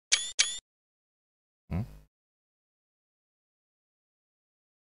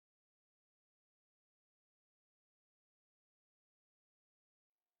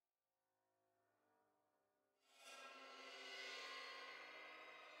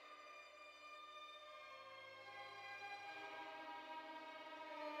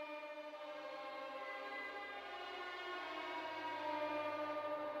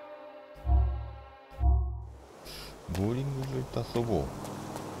ボーリング場行って遊ぼう。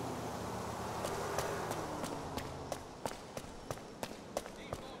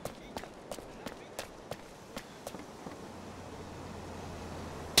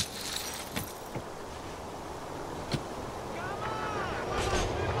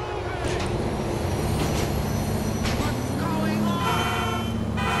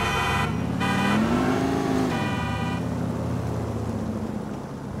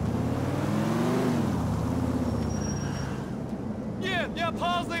Я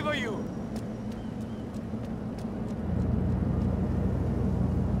опаздываю!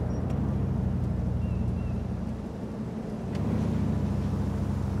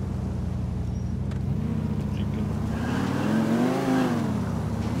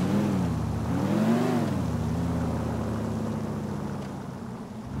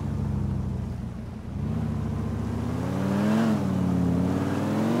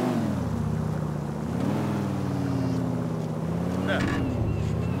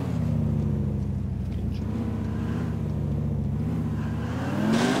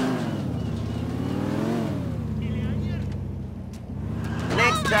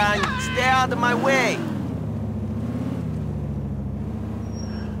 Next time, stay out of my way.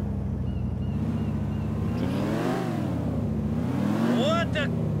 What the...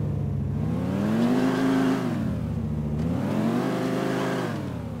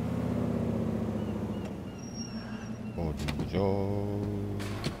 ボーリング場。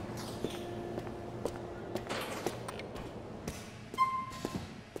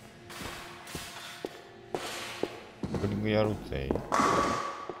ボーリングやろうぜ。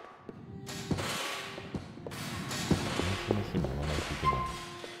この人に言わないといけない。こ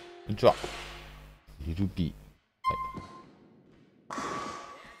んにちは。リルビ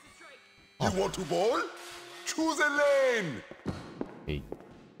ー。You want to ball? Choose a lane! えい。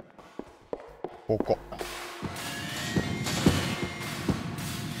ここ。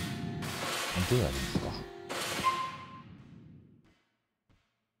どうやるんですか。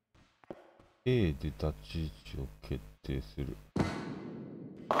 A で立ち位置を決定する。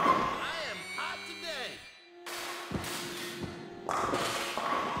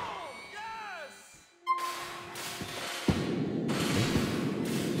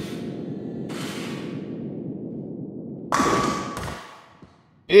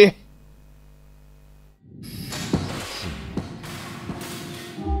え、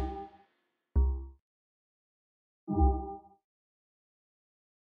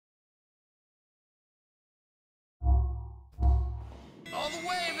All the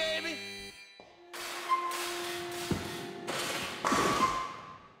way, baby.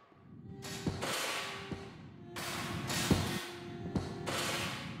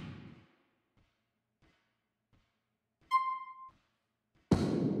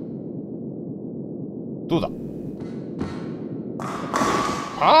 どうだ。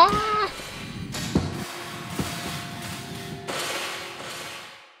ああ。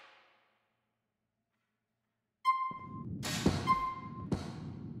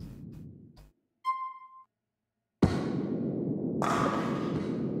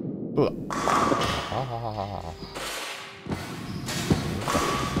どうだ。ああ。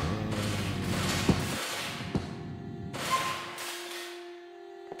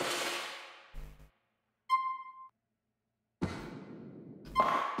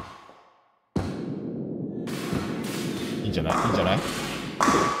いいんじゃない、いいんじゃない。オ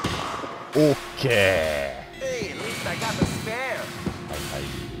ッケー。Hey, at least I got the spare. はいは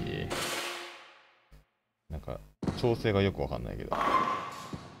い。なんか調整がよくわかんないけど。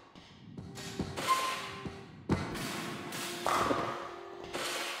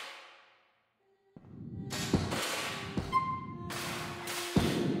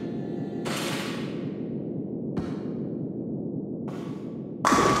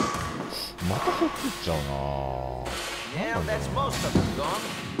またそっち行っちゃうな。 Yeah, that's most of them gone.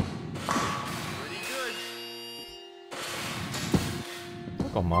 Pretty good. なん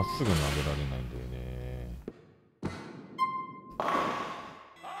かまっすぐ投げられないんだよね。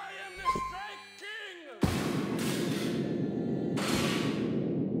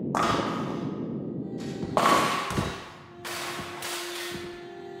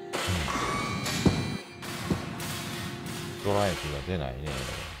ストライクが出ないね。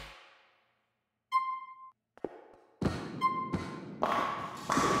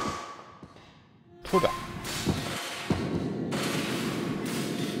そうだ。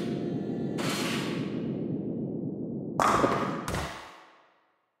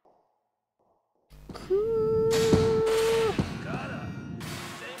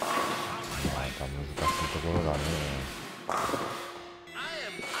難しいところだね。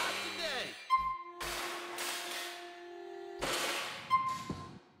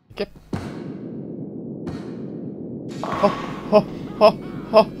はは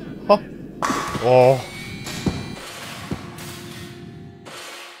はは。おお。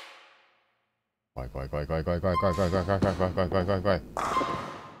怖い怖い怖い怖い怖い怖い怖い怖い怖い怖い怖い怖い怖い怖い怖い怖い。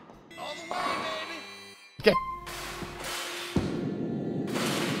いけ。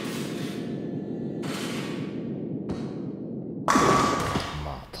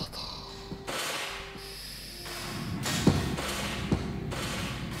まただ。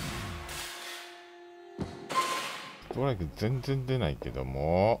ストライク全然出ないけど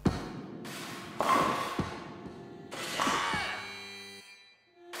も。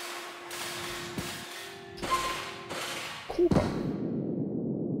こうか。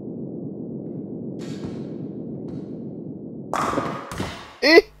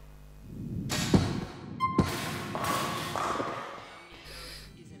え。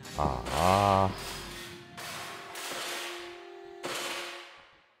ああ。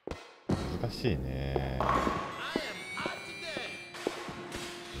難しいね。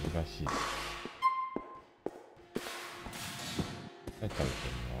難しい。何食べてん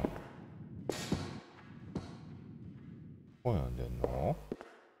の？本読んでんの？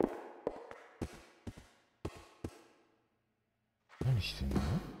何してんの？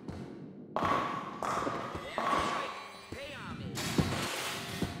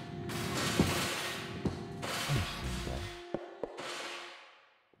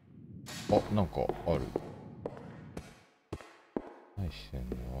あ、なんかある。何してん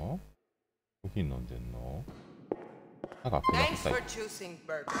の？コーヒー飲んでんの？なんかください。バ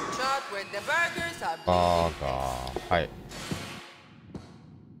ーガー。はい。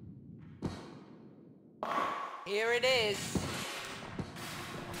Here it is.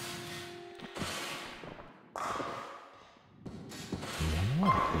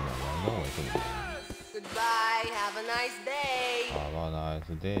 Goodbye. Have a nice day. Have a nice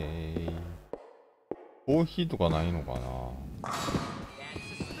day. コーヒーとかないのかな？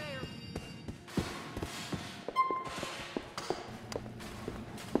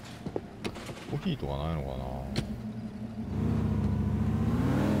コーヒーとかないのかな？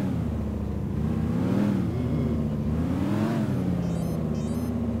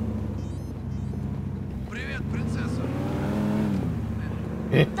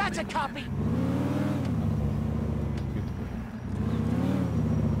え？ That's a copy.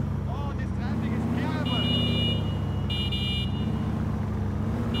 Oh, this traffic is terrible.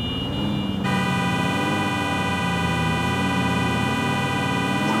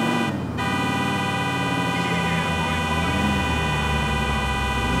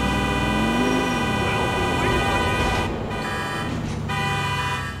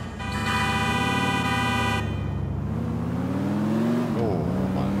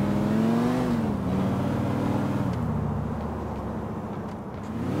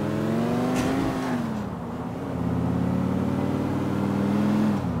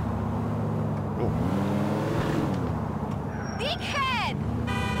 Dickhead!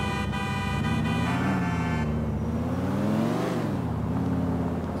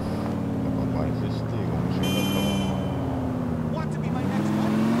 Want to be my next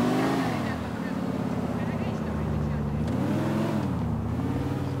one?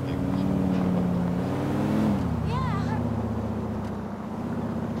 Yeah.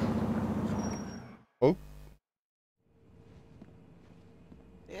 Oh,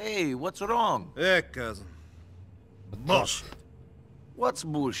 Hey, what's wrong? Hey, cousin. Bullshit. What's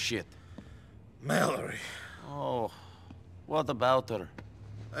bullshit? Mallory. Oh, what about her?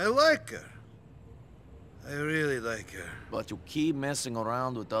 I like her. I really like her. But you keep messing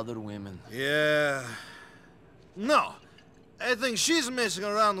around with other women. Yeah. No. I think she's messing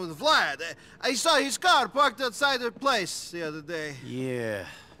around with Vlad. I saw his car parked outside her place the other day. Yeah,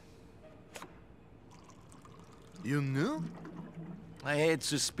 You knew? I had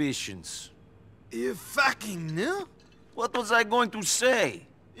suspicions. You fucking knew? What was I going to say?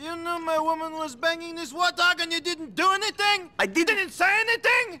 You knew my woman was banging this warthog and you didn't do anything? I didn't say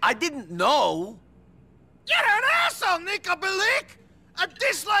anything? I didn't know. You're an asshole, Nico Bellic! A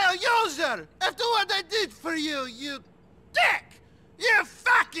disloyal user! After what I did for you, you dick! You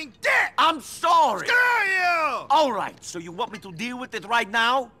fucking dick! I'm sorry. Screw you! All right, so you want me to deal with it right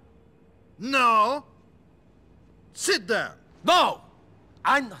now? No. Sit down. No!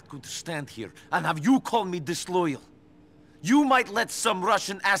 I'm not going to stand here and have you call me disloyal. You might let some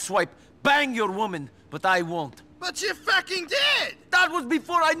Russian asswipe bang your woman, but I won't. But you fucking did! That was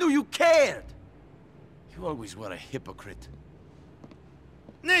before I knew you cared. You always were a hypocrite.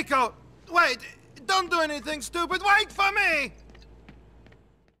 Nico, wait. Don't do anything stupid. Wait for me!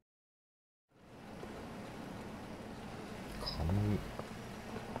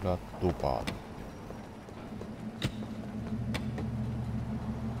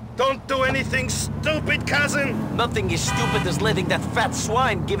 Don't do anything stupid, cousin! Nothing as stupid as letting that fat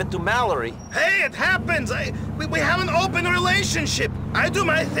swine give it to Mallory. Hey, it happens! We have an open relationship! I do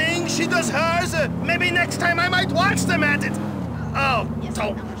my thing, she does hers. Maybe next time I might watch them at it! Oh,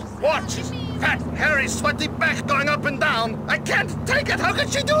 don't watch his fat, hairy, sweaty back going up and down! I can't take it! How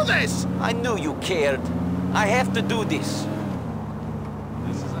could she do this? I knew you cared. I have to do this.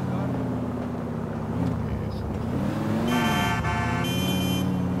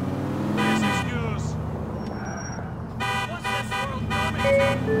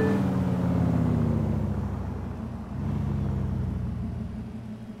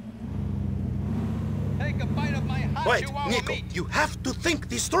 Wait, Nico, you have to think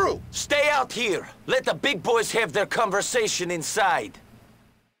this through! Stay out here. Let the big boys have their conversation inside.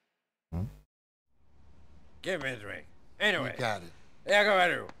 Give me a drink. Anyway, Got it. я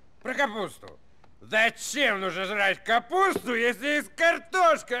говорю про капусту. Зачем нужно жрать капусту, если есть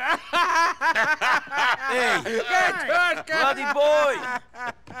картошка? Hey, Картошка! bloody boy!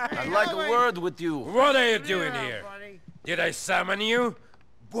 I'd like a word with you. What are you doing here? Did I summon you?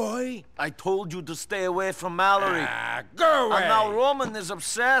 Boy? I told you to stay away from Mallory. Ah, go away! And now Roman is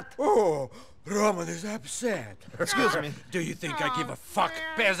upset. Oh, Roman is upset. Excuse me. Do you think I give a fuck,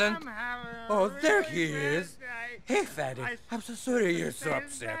 peasant? Oh, there he is. Hey, fatty, I'm so sorry you're so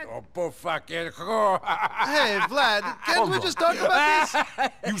upset. Oh, poor fucking whore. Hey, Vlad, can't we just talk about this?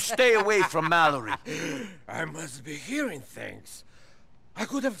 You stay away from Mallory. I must be hearing things. I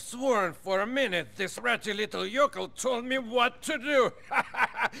could have sworn for a minute this ratty little yokel told me what to do.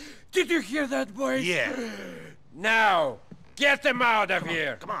 Did you hear that, boys? Yeah. Now, get them out of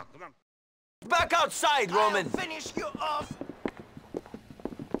here. Come on. Back outside, Roman. Finish you off.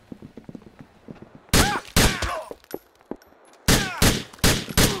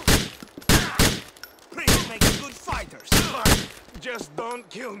 Priests make good fighters. Just don't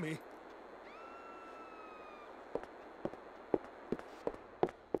kill me.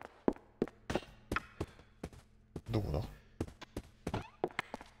どこだ？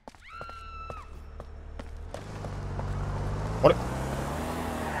あれ？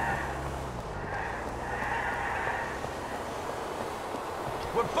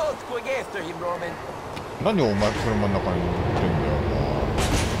 We're both going after him, Roman. 何お前車の中に乗ってんだよな。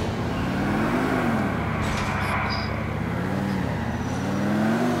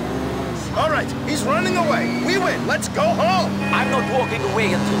All right, he's running away. We win. Let's go home. I'm not walking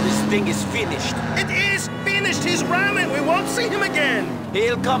away until this thing is finished. It is finished. He's running. We won't see him again.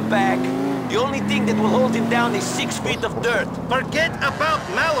 He'll come back. The only thing that will hold him down is 6 feet of dirt. Forget about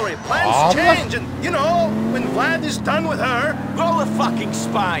Mallory. Plans change, and you know, when Vlad is done with her. Grow a fucking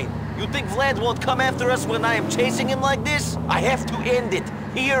spine. You think Vlad won't come after us when I am chasing him like this? I have to end it.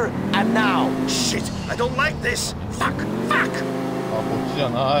 Here and now. Shit, I don't like this. Fuck. あ、こっちじゃ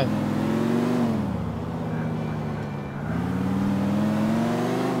ない。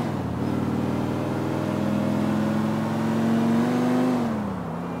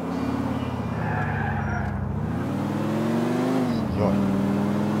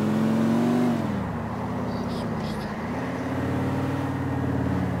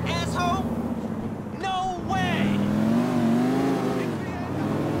Asshole! No way!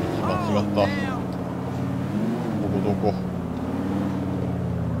 間違った。どこ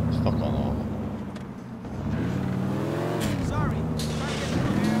下かな。 Sorry.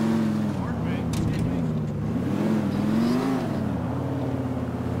 Pardon me.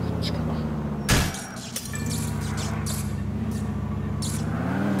 そっちかな。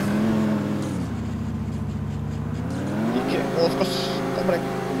いけ、もう少し頑張れ。い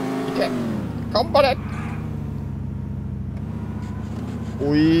け、頑張れ。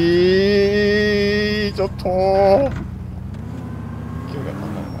おい、ちょっと勢いが足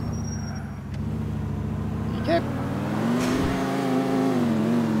んないのかな。い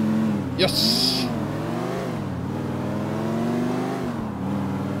け。よし。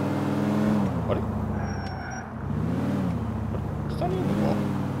あれ？下にいるのか？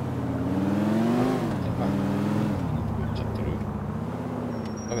やばい。行っちゃってる。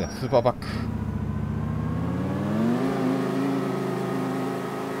ダメだ、スーパーバック。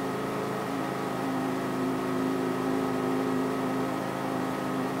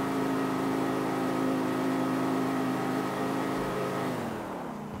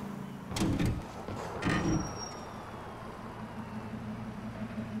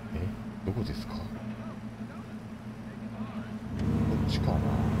どこですか？こっちかな。ど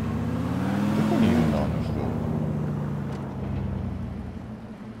こにいるんだあの人。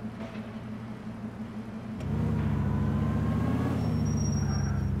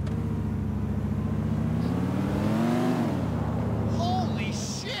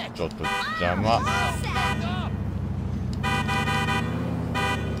ちょっと邪魔。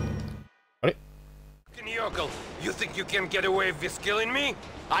あれ Yokel, you think you can get away with killing me?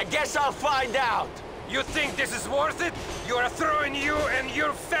 I guess I'll find out. You think this is worth it? You're throwing you and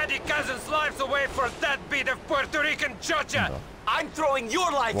your fatty cousin's lives away for that bit of Puerto Rican chocha! I'm throwing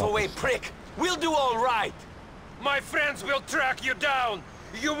your life away, prick. We'll do all right. My friends will track you down.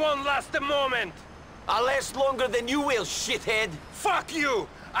 You won't last a moment. I'll last longer than you will, shithead. Fuck you!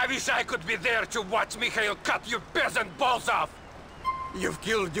 I wish I could be there to watch Mikhail cut your peasant balls off. You've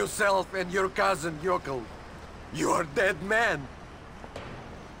killed yourself and your cousin, Yokel. You are dead man.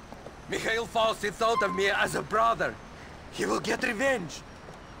 Mikhail Fausti thought of me as a brother. He will get revenge.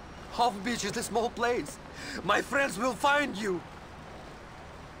 Half Beach is a small place. My friends will find you.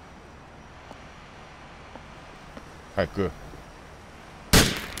 早く。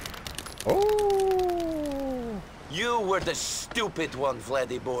Oh! You were the stupid one,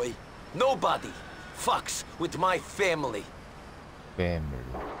 Vladdy boy. Nobody fucks with my family. Family.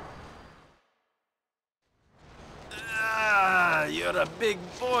 Ah, you're a big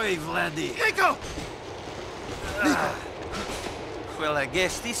boy, Vladdy. Nico! Well, I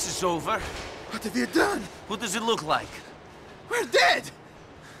guess this is over. What have you done? What does it look like? We're dead!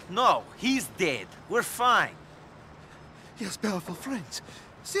 No, he's dead. We're fine. He has powerful friends.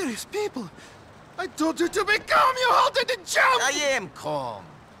 Serious people. I told you to be calm, you halted and jumped! I am calm.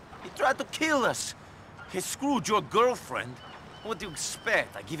 He tried to kill us. He screwed your girlfriend. What do you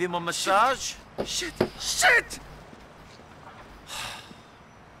expect? I give him a massage? Shit! Shit!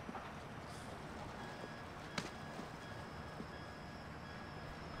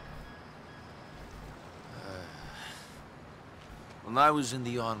 When I was in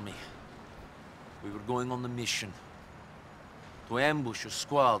the army, we were going on a mission to ambush a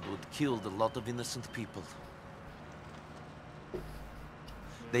squad who had killed a lot of innocent people.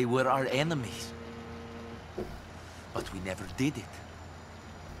 They were our enemies. But we never did it.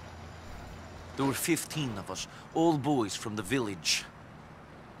 There were 15 of us, all boys from the village.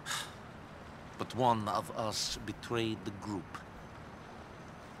 But one of us betrayed the group.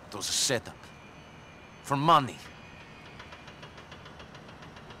 It was a setup. For money.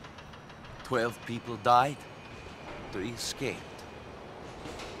 12 people died. 3 escaped.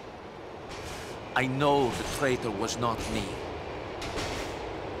 I know the traitor was not me.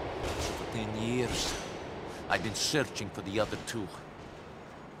 So for 10 years, I've been searching for the other 2.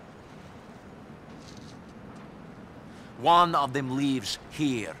 One of them lives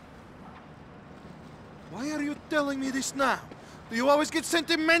here. Why are you telling me this now? Do you always get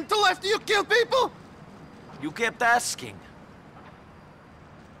sentimental after you kill people? You kept asking.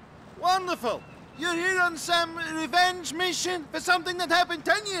 Wonderful! You're here on some revenge mission for something that happened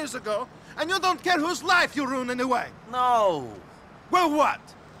 10 years ago, and you don't care whose life you ruin anyway. No, Well, what?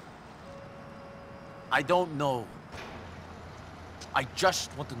 I don't know. I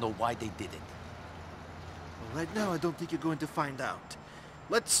just want to know why they did it. Well, right now, I don't think you're going to find out.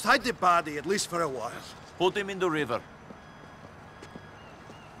 Let's hide the body, at least for a while. Put him in the river.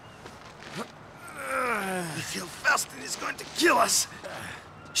 I feel Faustin is going to kill us.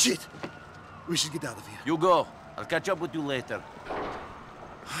 Shit! We should get out of here. You go. I'll catch up with you later.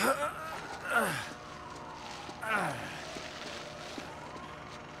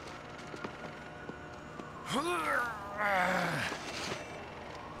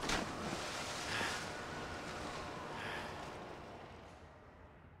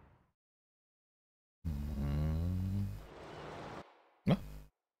 Na?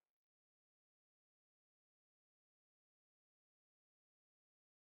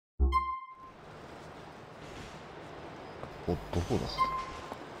 お、どこだ。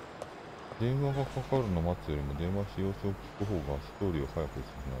電話がかかるの待つよりも電話し様子を聞く方がストーリーを早く進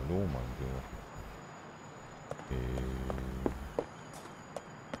むのはローマに電話する。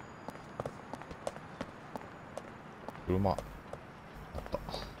車あった。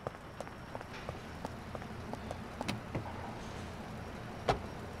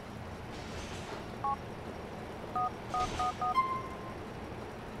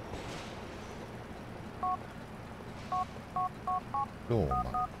ローマ。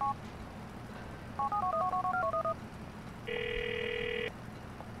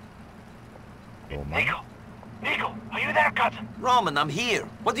ローマ。 Nico, are you there, cousin? Roman, I'm here.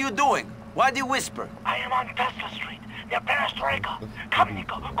 What are you doing? Why do you whisper? I am on Tesla Street, near Perestroika. Come,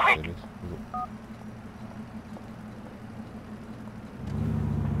 Nico, quick!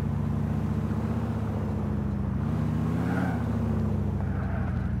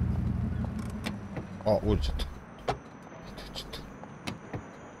 あ、降りちゃった。ちょっと。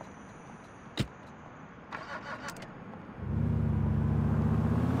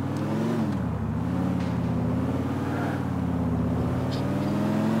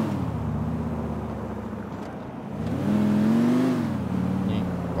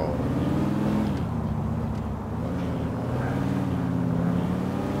か。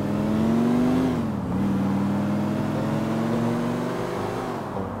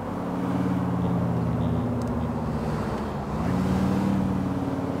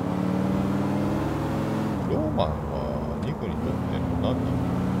ローマンは肉にとっての何ていうの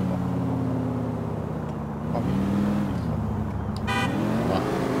か。神。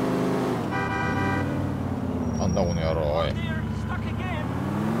なんだこの野郎、おい。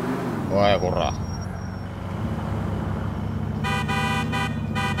おい、こら。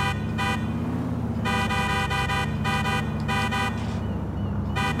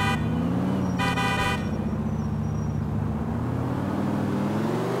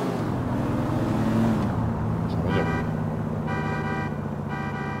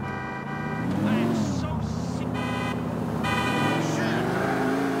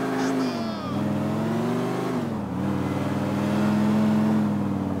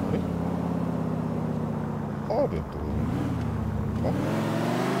カールってことか。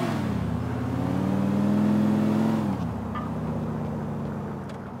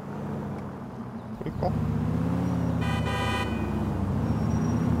これか。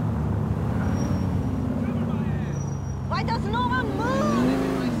Why does no one move?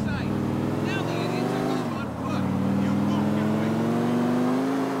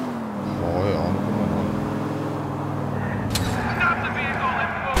 おい、あの子も何。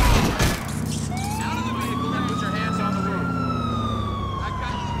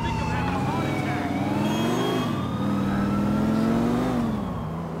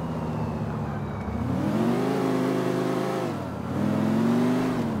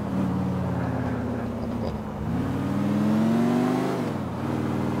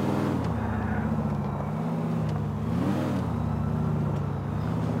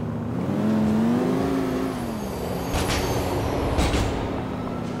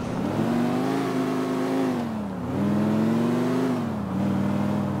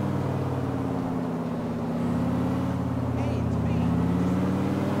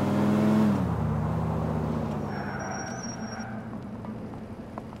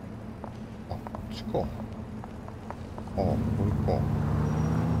か。ああ、これか。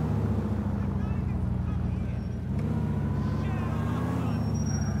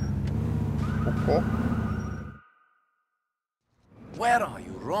ここ Where are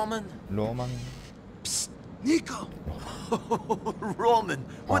you, Roman? ローマン Nico! Roman,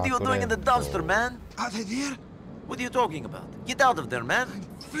 what are you doing in the dumpster, man? Are they there? What are you talking about? Get out of there, man.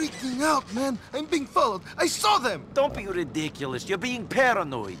 Freaking out, man. I'm being followed. I saw them. Don't be ridiculous. You're being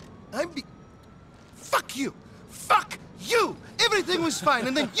paranoid. Fuck you! Fuck you! Everything was fine,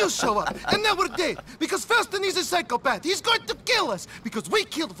 and then you show up, and now we're dead. Because Felston is a psychopath. He's going to kill us because we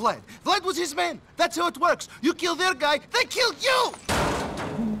killed Vlad. Vlad was his man. That's how it works. You kill their guy, they kill you.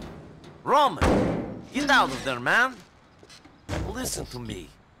 Roman, get out of there, man. Listen to me.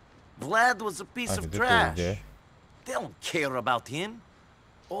 Vlad was a piece of trash. They don't care about him.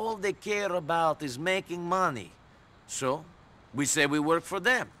 All they care about is making money. So, we say we work for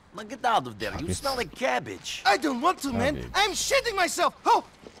them. Now get out of there. You smell like cabbage. I don't want to, man. I'm shitting myself. Oh!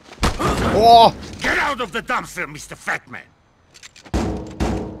 Oh! Get out of the dumpster, Mr. Fatman!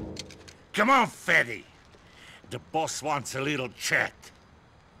 Come on, Fatty. The boss wants a little chat.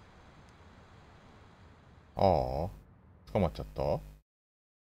 ああ、捕まっちゃった。ああ、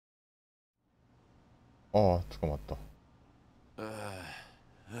捕まった。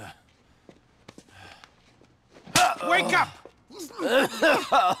Wake up!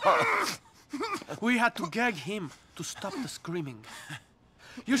 We had to gag him to stop the screaming.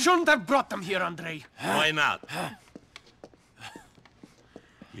 You shouldn't have brought them here, Andrei. Why not?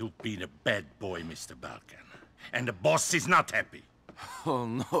 You've been a bad boy, Mr. Balkan. And the boss is not happy. Oh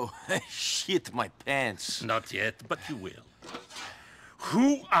no, I shit my pants. Not yet, but you will.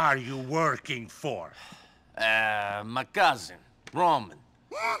 Who are you working for? My cousin, Roman.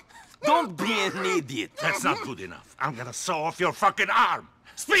 Don't be an idiot. That's not good enough. I'm gonna saw off your fucking arm.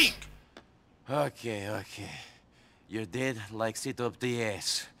 Speak! Okay. You're dead like sit up the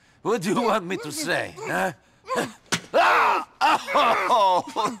ass. What do you want me to say, huh?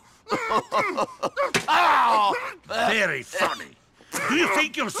 Ow! Very funny. Do you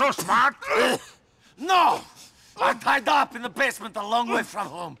think you're so smart? No! I'm tied up in the basement a long way from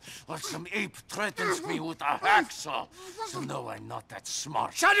home, while some ape threatens me with a hacksaw. So no, I'm not that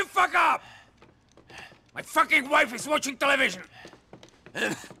smart. Shut the fuck up! My fucking wife is watching television.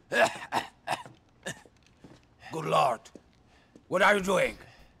 Good Lord. What are you doing?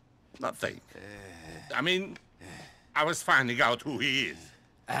 Nothing. I mean, I was finding out who he is.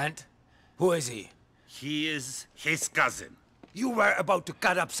 And? Who is he? He is his cousin. You were about to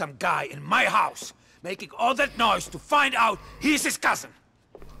cut up some guy in my house, making all that noise to find out he's his cousin.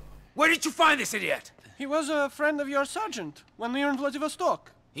 Where did you find this idiot? He was a friend of your sergeant when we were in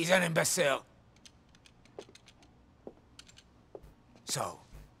Vladivostok. He's an imbecile. So,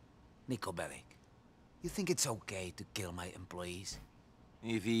 Niko Bellic, you think it's okay to kill my employees?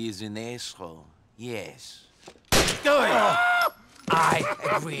 If he is an asshole, yes. Do it! I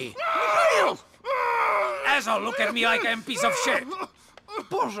agree. Asshole, look at me like I'm a piece of shit.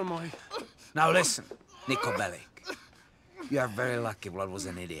 Боже мой. Now listen, Niko Bellic. You are very lucky Vlad was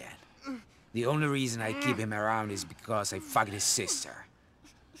an idiot. The only reason I keep him around is because I fucked his sister.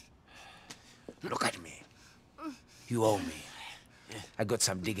 Look at me. You owe me. I got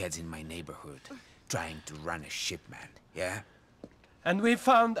some digheads in my neighborhood trying to run a shipment, yeah? And we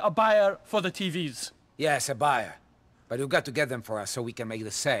found a buyer for the TVs. Yes, a buyer. But you've got to get them for us so we can make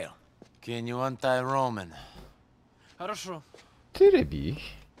the sale. Can you untie Roman? Хорошо. テレビ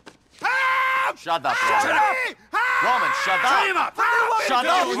Shut up, Roman. Roman, shut up. Shut him up! Shut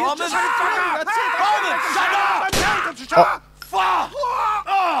up, Roman. Roman, shut up. Fuck!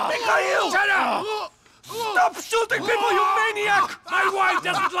 Mikhail! Shut up! Stop shooting people, you maniac! My wife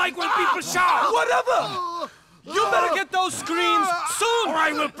doesn't like when people shout! Whatever! You better get those screens soon! Or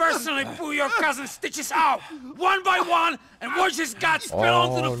I will personally pull your cousin's stitches out, one by one, and watch his guts spill あ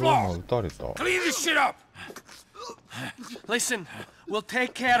onto ー the ローマ floor! 撃たれた Clean this shit up! Listen, we'll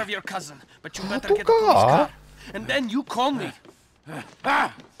take care of your cousin, but you better get a police car. And then you call me.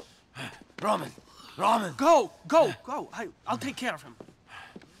 Roman! Roman! Go! I'll take care of him.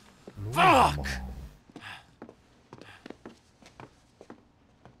 ローマ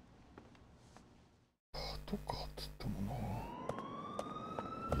パトカーっつってもな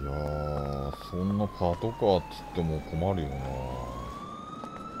いやーそんなパトカーっつっても困るよな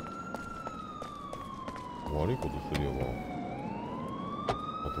悪いことすれば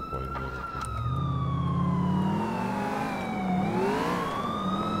パトカーいるだろうけ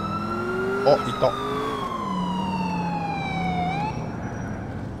どあいた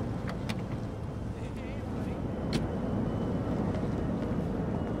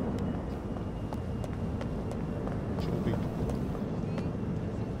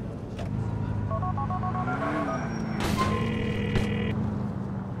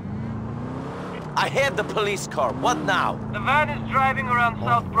I had the police car. What now? The van is driving around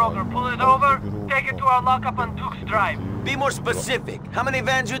South Broker. Pull it over, take it to our lockup on Duke's Drive. Be more specific. How many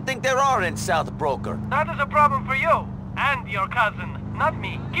vans you think there are in South Broker? That is a problem for you. And your cousin. Not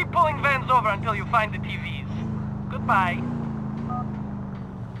me. Keep pulling vans over until you find the TVs. Goodbye.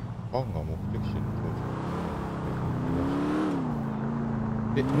 バンが目的地に到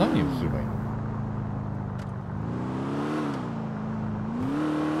着え、何をすればいいの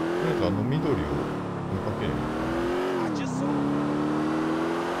とりあえずあの緑を追いかければいいのかな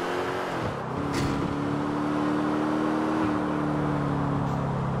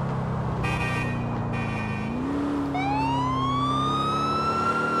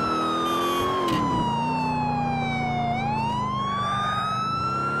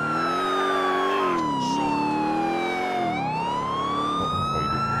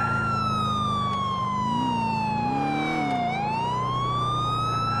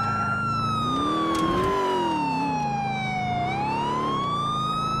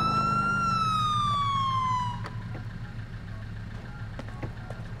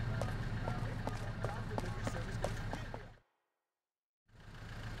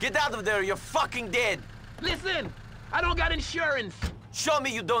Get out of there, you're fucking dead! Listen! I don't got insurance. Show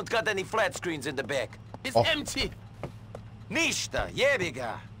me you don't got any flat screens in the back. It's Oh. empty. Nishta,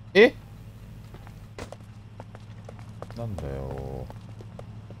 jebiga. えなんだよ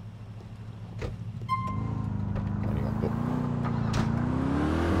ありがとう向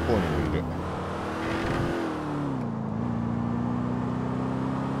こうにもいる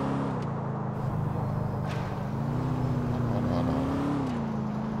あらあら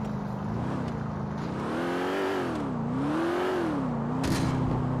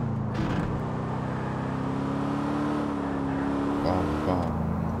ガンガン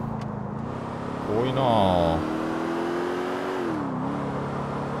遠いなあ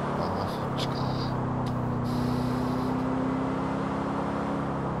あそっちか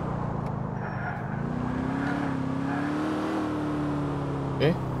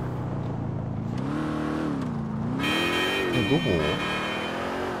えどこ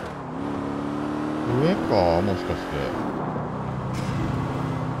上かもしかして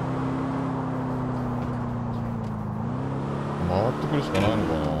回ってくるしかないの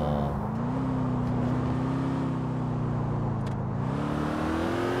かな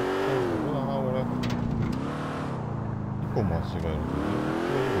どこだな俺一個まっえると全然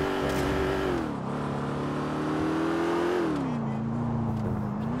違うことだね。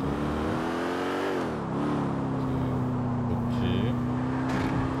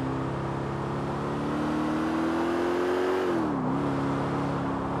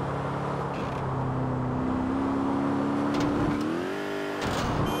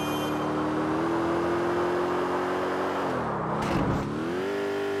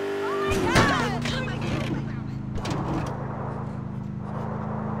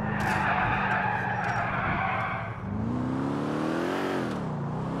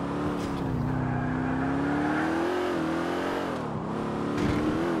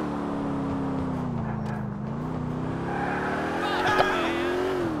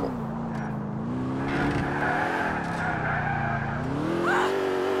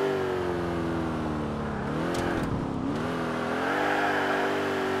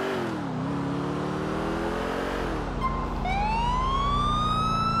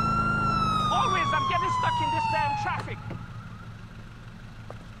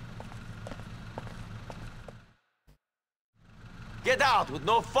Get out with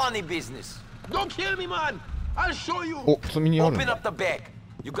no funny business. Don't kill me, man. I'll show you. お、積みにあるん Open だ。 up the bag.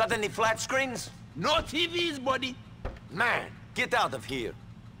 You got any flat screens? No TVs, buddy. Man, get out of here.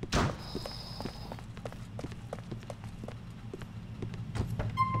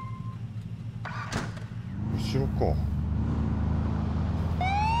 後ろか。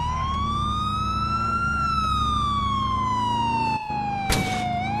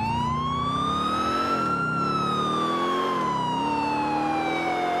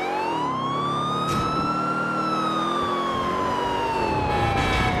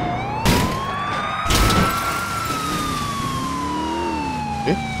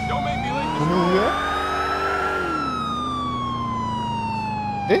え？この上？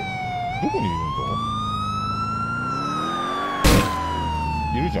え？どこにいるん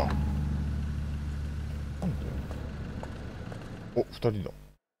だ？いるじゃん。なんで？お、二人だ。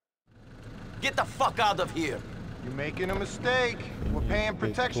Get the fuck out of here. You're making a mistake. We're paying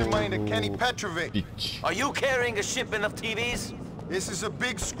protection money to Kenny Petrovic. Bitch. Are you carrying a shipment of TVs? This is a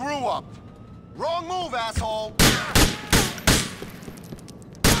big screw up. Wrong move, asshole.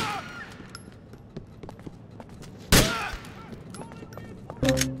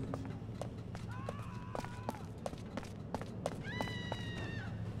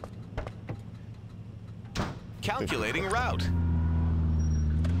 Calculating route.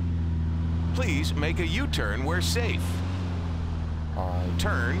 Please make a U-turn where safe.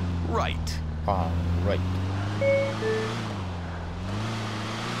 Turn right. Right.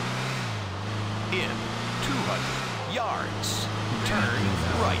 In 200 yards. Turn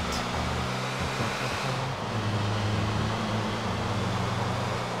right.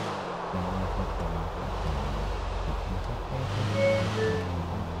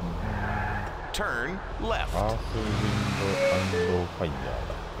 Turn left.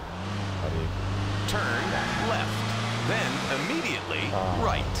 Turn left. Then immediately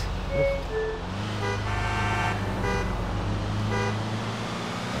right.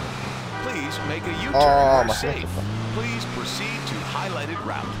 Please make a U-turn where safe. Please proceed to highlighted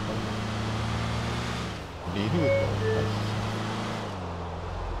route.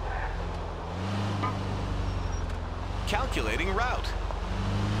 Calculating route.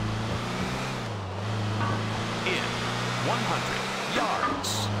 In 100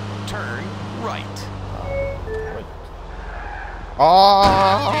 yards. Turn right. In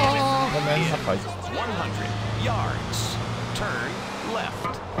 100 yards. Turn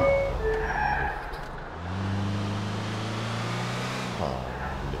left.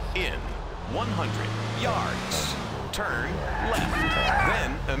 In 100 yards. Turn left.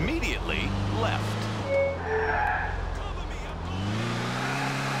 Then immediately left.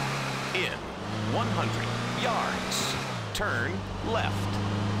 In 100 yards. Turn left.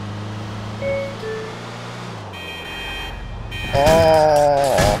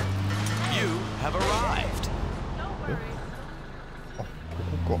 You have arrived.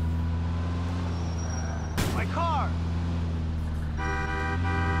 My car!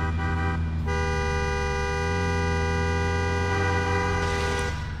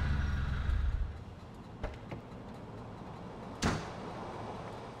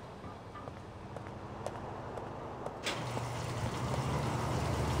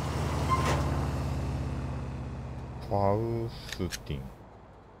 Faustin.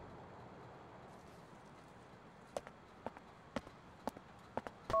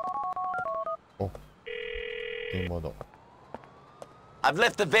 Oh, 電話だ。I've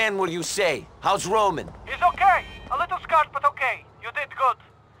left the van where you say. How's Roman? He's okay. A little scarred, but okay. You did good.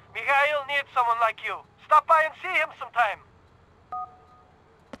 Mikhail needs someone like you. Stop by and see him sometime.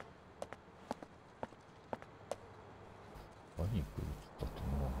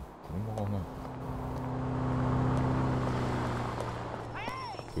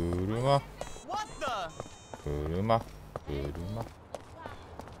 車。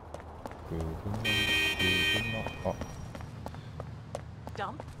あ。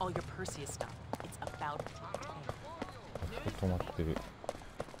Dump all your Perseus stuff. It's about to pay. 止まってる。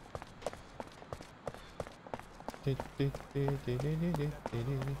Nico,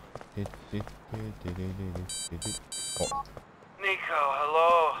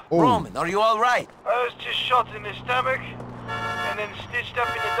 hello. Roman, are you all right? I was just shot in the stomach, and then stitched up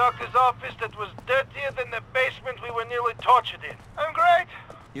in the doctor's office that was dirtier than the basement we were nearly tortured in. I'm great.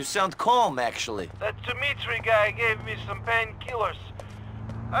 You sound calm, actually. That Dmitri guy gave me some painkillers.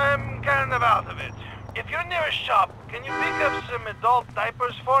 I'm kind of out of it. If you're near a shop, can you pick up some adult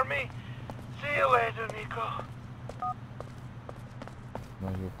diapers for me? See you later, Nico.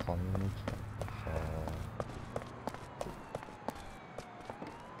 内容買いに来たさあ。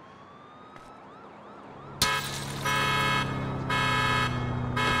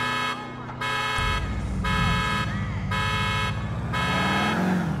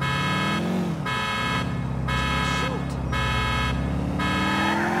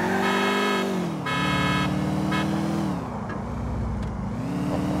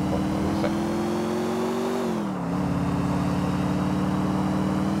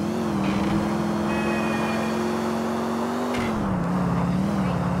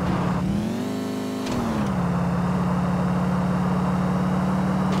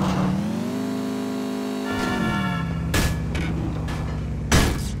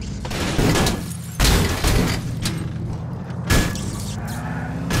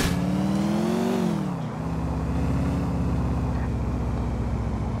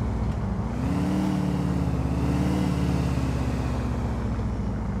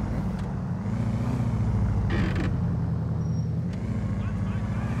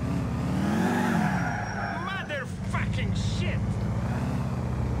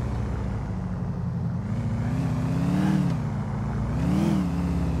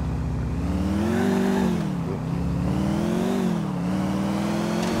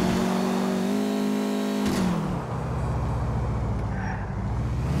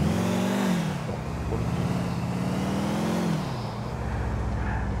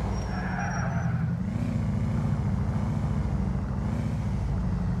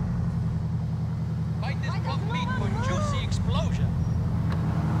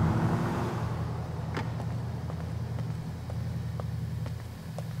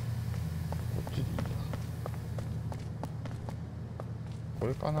こ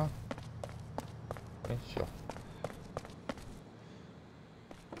れかな。よいしょ。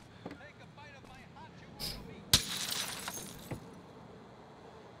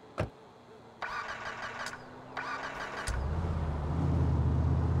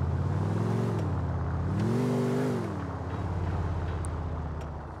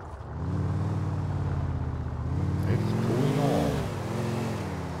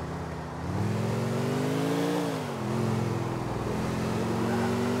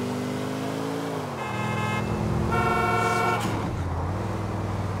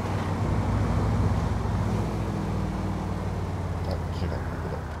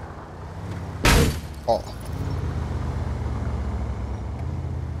あ、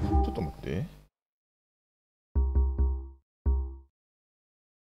ちょっと待って。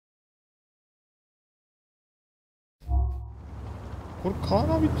これカー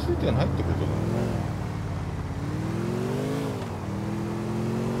ナビついてないってことだよね。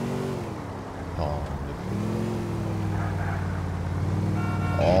あ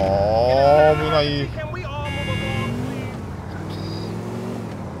あ、危ない。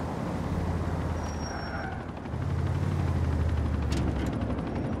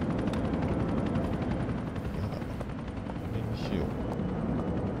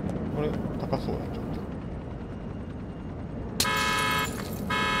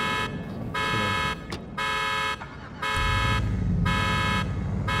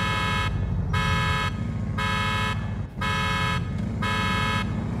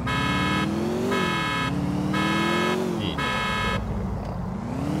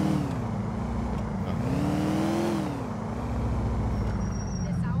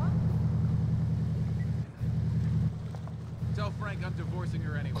I'm divorcing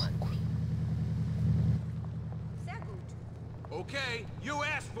her anyway. Okay, you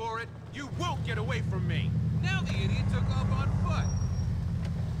asked for it. You won't get away from me. Now the idiot took off on foot.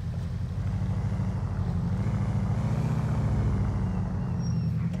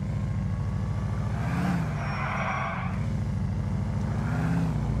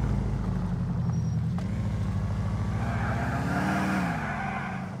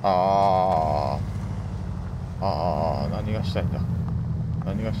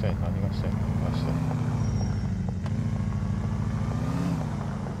 何がしたい何がしたい何がしたい。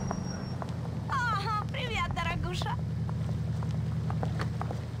 Ага, привет, дорогуша.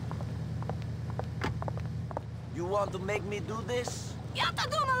 You want to make me do this? Я-то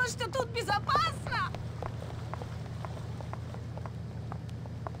думала, что тут безопасно.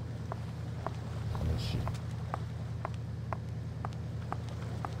 悲しい。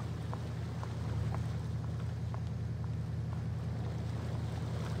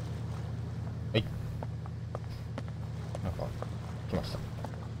はい。なんか来ました。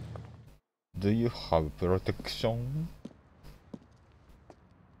Do you have protection?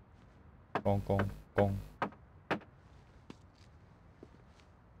 コンコンコン。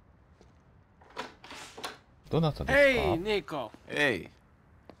どなたですか？ Hey, Nico. Hey,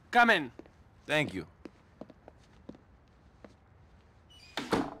 Come in. thank you.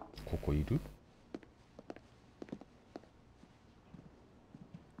 ここいる？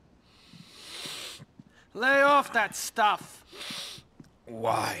 Lay off that stuff.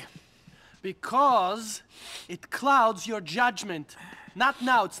 Why? Because it clouds your judgment. Not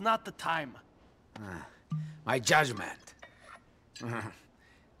now, it's not the time. My judgment.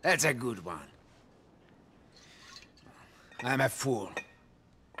 That's a good one. I'm a fool.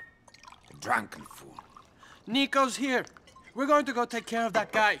 A drunken fool. Nico's here. We're going to go take care of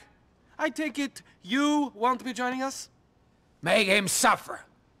that guy. I take it you won't be joining us? Make him suffer.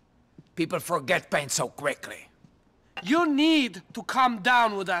 People forget pain so quickly. You need to calm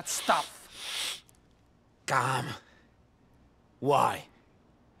down with that stuff. Calm? Why?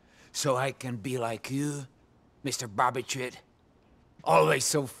 So I can be like you, Mr. Barbitrid? Always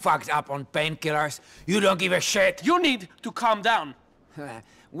so fucked up on painkillers, you don't give a shit? You need to calm down.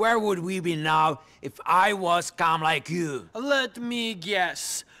 Where would we be now if I was calm like you? Let me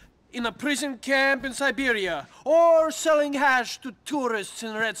guess. In a prison camp in Siberia, or selling hash to tourists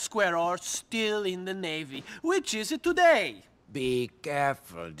in Red Square, or still in the Navy. Which is it today? Be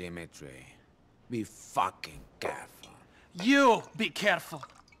careful, Dimitri. Be fucking careful. You be careful.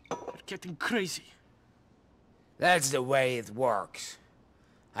 You're getting crazy. That's the way it works.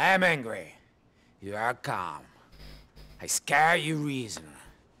 I am angry. You are calm. I scare you reason.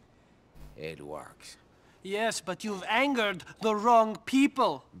 It works. Yes, but you've angered the wrong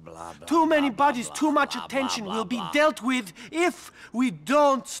people. Blah, blah, Too many blah, bodies, blah, too much blah, attention blah, will be blah. dealt with if we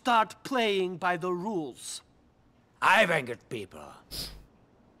don't start playing by the rules. I've angered people.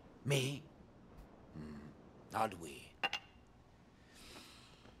 Me? Not we.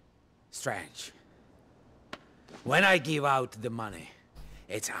 Strange. When I give out the money,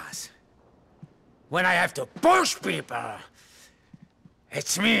 it's us. When I have to push people,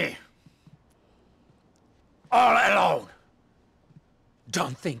 it's me. All alone.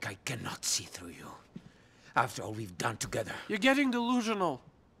 Don't think I cannot see through you. After all we've done together. You're getting delusional.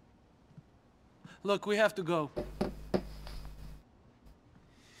 Look, we have to go.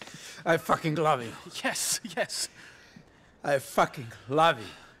 I fucking love you. Yes, yes. I fucking love you.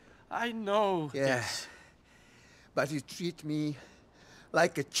 I know. Yeah. Yes. But you treat me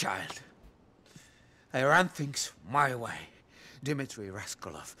like a child. I run things my way. Dmitri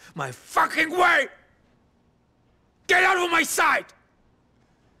Raskolov, my fucking way! Get out of my sight!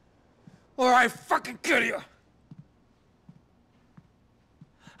 Or I fucking kill you!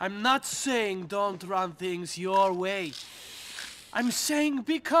 I'm not saying don't run things your way. I'm saying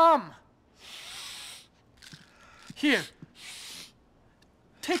be calm. Here.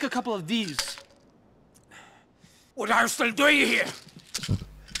 Take a couple of these. What are you still doing here?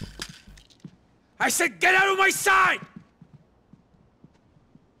 I said get out of my sight!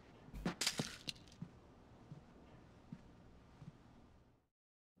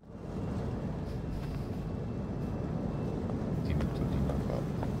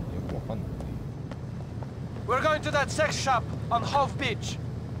 We're going to that sex shop on Hove Beach.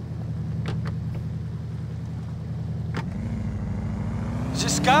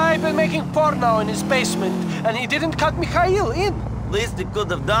 This guy been making porno in his basement, and he didn't cut Mikhail in. Least he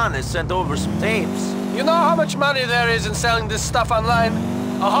could have done is sent over some tapes. You know how much money there is in selling this stuff online?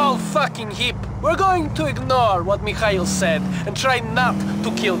 A whole fucking heap. We're going to ignore what Mikhail said and try not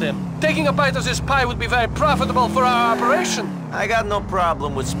to kill them. Taking a bite of this pie would be very profitable for our operation. I got no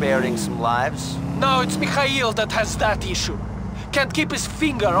problem with sparing some lives. No, it's Mikhail that has that issue. Can't keep his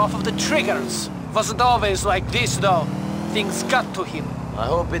finger off of the triggers. Wasn't always like this, though. Things got to him. I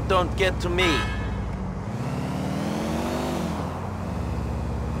hope it don't get to me.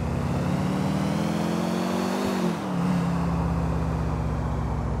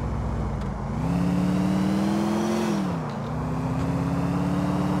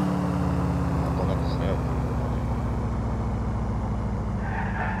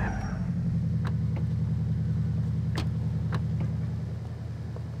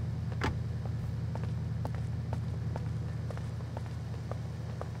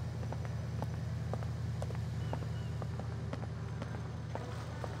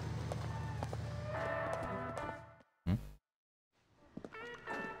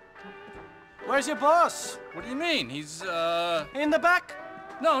 Where's your boss? What do you mean? He's, In the back?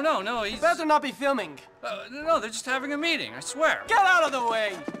 No, he's... Better not be filming. No, they're just having a meeting, I swear. Get out of the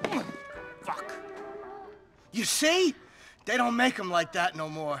way! Fuck. You see? They don't make them like that no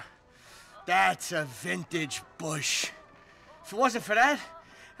more. That's a vintage Bush. If it wasn't for that,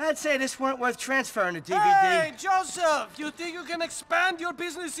 I'd say this weren't worth transferring to DVD. Hey, Joseph! You think you can expand your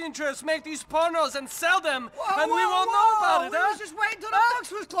business interests, make these pornos and sell them, and we won't know about it, We huh? was just waiting till the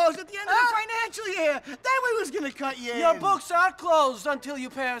books was closed at the end of the financial year. Then we was gonna cut you Your in. books are closed until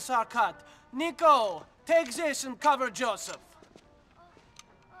you pay us our cut. Nico, take this and cover Joseph.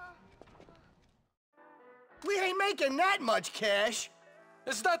 We ain't making that much cash.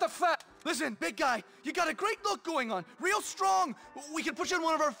 Is that a fact? Listen, big guy, you got a great look going on. Real strong. We can put you in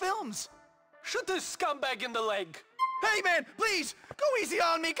one of our films. Shoot this scumbag in the leg. Hey, man, please, go easy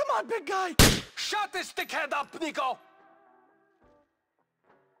on me. Come on, big guy. Shut this dickhead up, Nico.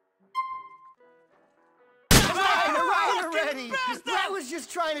 Right already. That was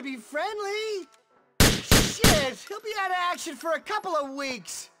just trying to be friendly. Shit, he'll be out of action for a couple of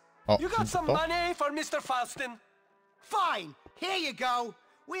weeks. You got some money for Mr. Faustin? Fine, here you go.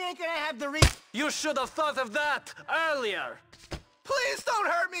 We ain't gonna have the You should have thought of that earlier. Please don't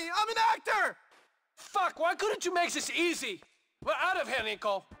hurt me. I'm an actor. Fuck, why couldn't you make this easy? We're out of here,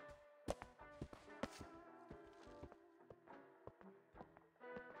 Nico.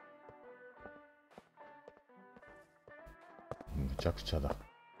むちゃくちゃだ。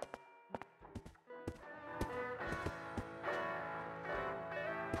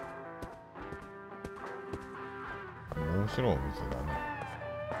面白いお店だね。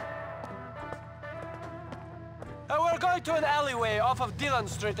We're going to an alleyway off of Dillon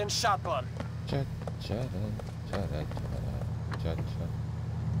Street in Shotland.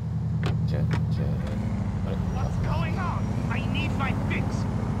 What's going on? I need my fix.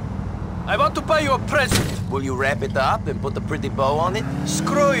 I want to buy you a present. Will you wrap it up and put a pretty bow on it?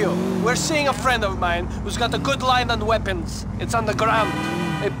 Screw you. We're seeing a friend of mine who's got a good line on weapons. It's on the ground.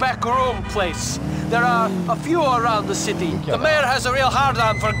 A back room place. There are a few around the city. The mayor has a real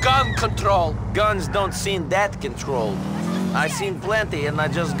hard-on for gun control. Guns don't seem that controlled. I've seen plenty and I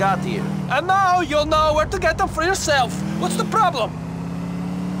just got here. And now you'll know where to get them for yourself. What's the problem?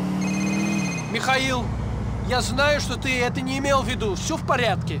 Михаил, я знаю, что ты это не имел в виду. Все в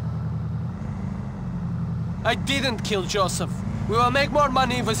порядке. I didn't kill Joseph. We will make more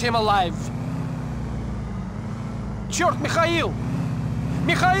money with him alive. Черт, Михаил!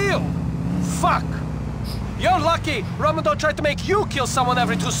 Mikhail! Fuck! You're lucky Ramadan tried to make you kill someone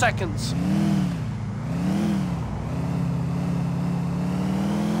every 2 seconds.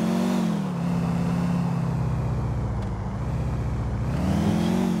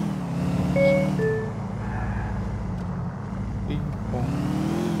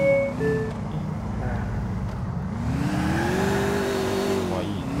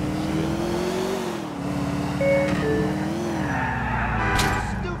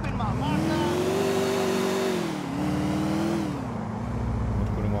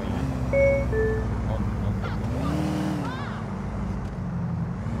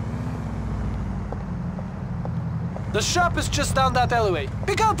 The shop is just down that alleyway.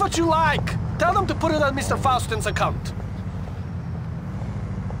 Pick out what you like. Tell them to put it on Mr. Faustin's account.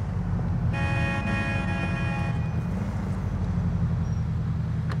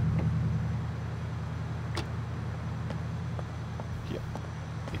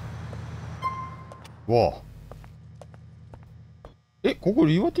わあ。え、ここ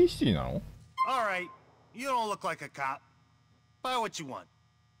リバティシティなの？ All right, you don't look like a cop. Buy what you want.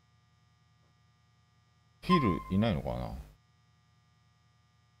 フィルいないのかな？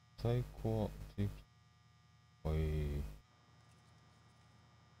最高は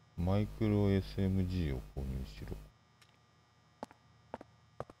マイクロ SMG を購入しろ。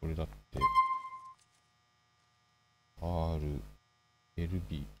これだって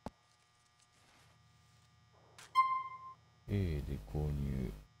RLB A で購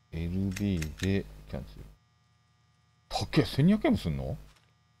入 LB でキャンセル。たっけ1200円もすんの？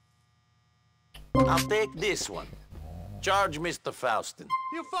 I'll take this one. Charge Mr. Faustin.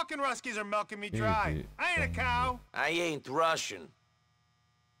 You fucking Ruskies are milking me dry. I ain't a cow. I ain't Russian.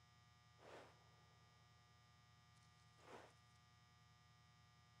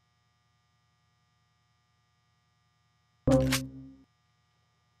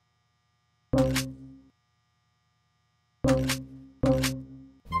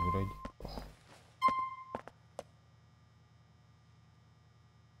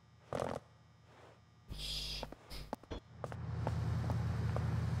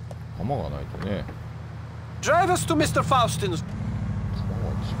 Drive us to Mr. Faustin's.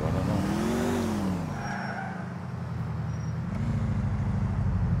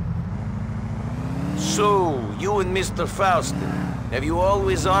 So, you and Mr. Faustin, have you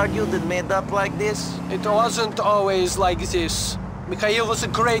always argued and made up like this? It wasn't always like this. Mikhail was a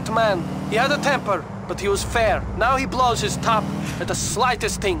great man. He had a temper, but he was fair. Now he blows his top at the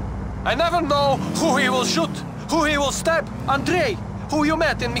slightest thing. I never know who he will shoot, who he will stab. Andrei, who you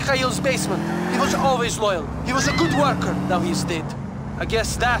met in Mikhail's basement. He was always loyal. He was a good worker. Now he's dead. I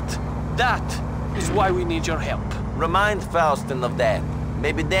guess that is why we need your help. Remind Faustin of that.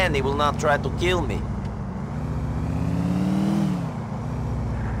 Maybe then he will not try to kill me.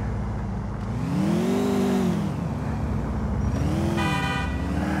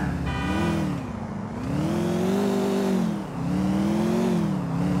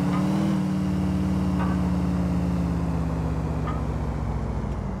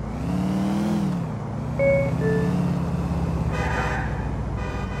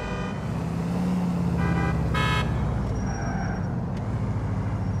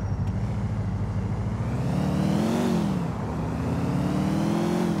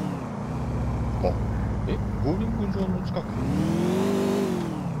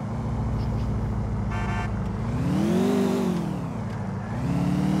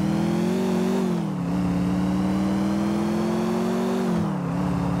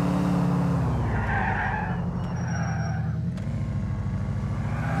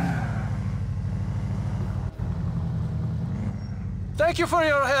 Thank you for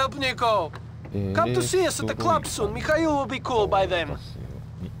your help, Nico. Come to see us at the club soon. Mikhail will be cool by then.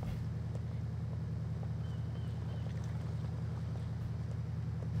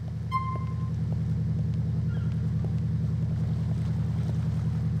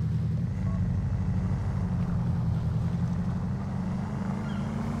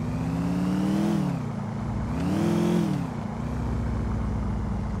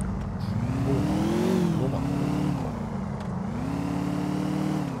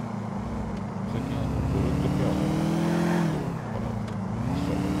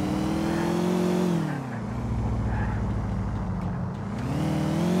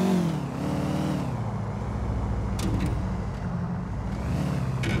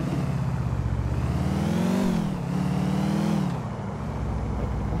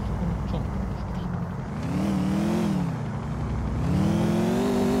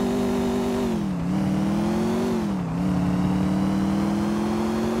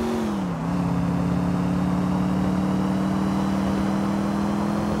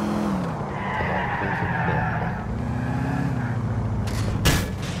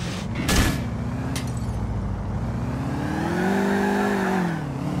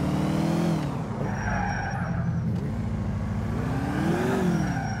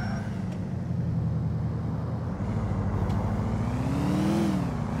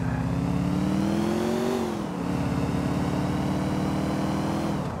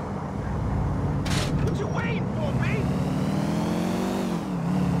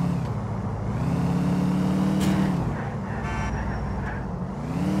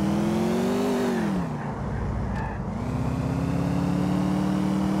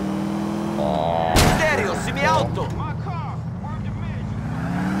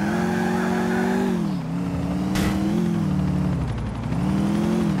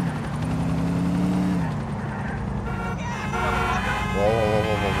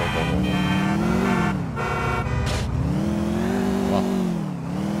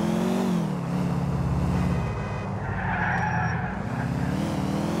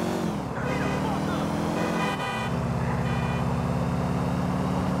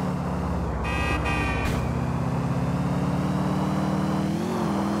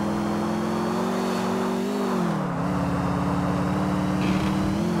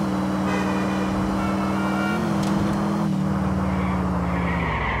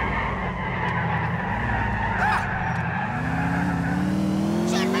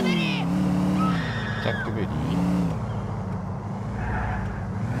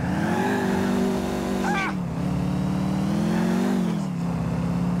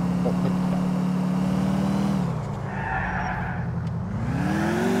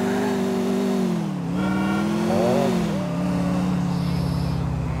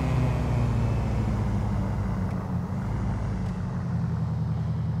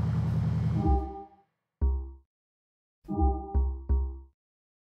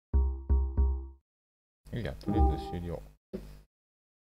いや、とりあえず終了。